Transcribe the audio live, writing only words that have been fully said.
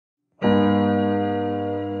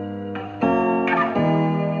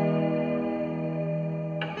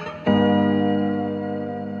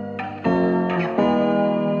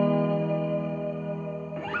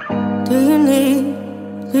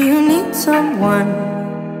someone?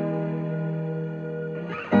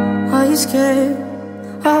 Are you scared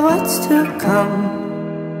of what's to come?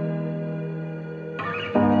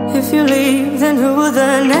 If you leave, then who will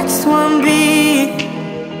the next one be?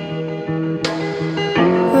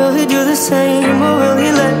 Will he do the same, or will he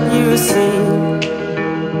let you see?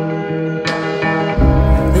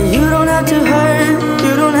 You don't have to hurt,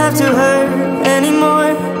 you don't have to hurt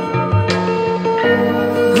anymore.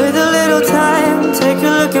 With a little time, take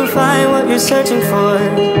a look and find what you're searching for.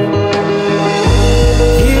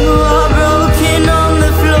 You are broken on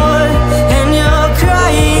the floor, and you're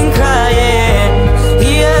crying, crying.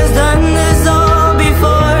 He has done this all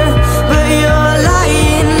before, but you're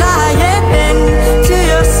lying, lying to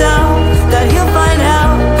yourself that he'll find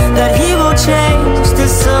out, that he will change to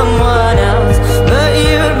someone else. But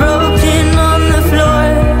you're broken on the floor,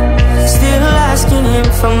 still asking him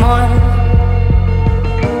for more.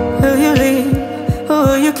 Will you leave, or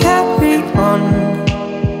will you carry on?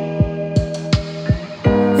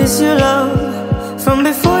 Is your love from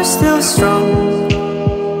before still strong?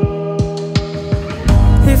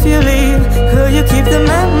 If you leave, will you keep the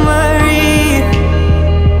memory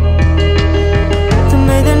that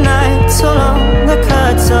made the night so long, the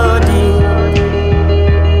cut so deep?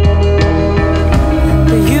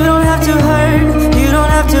 But you don't have to hurt, you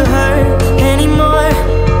don't have to hurt anymore.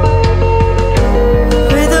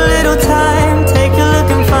 With a little time, take a look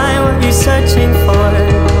and find what you're searching for.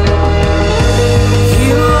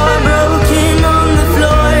 You are broken on the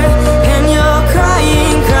floor, and you're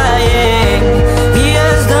crying, crying. He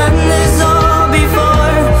has done this all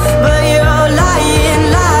before, but you're lying,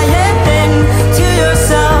 lying to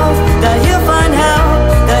yourself that he'll find out,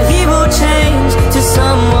 that he will change to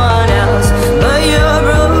someone else. But you're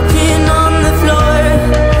broken on the floor,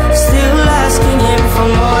 still asking him for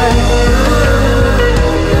more.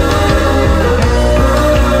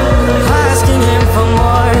 Asking him for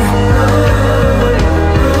more.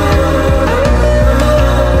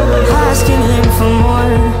 Asking him for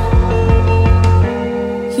more.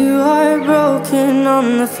 You are broken on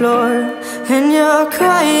the floor, and you're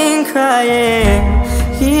crying, crying.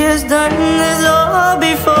 He has done this all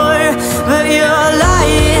before, but you're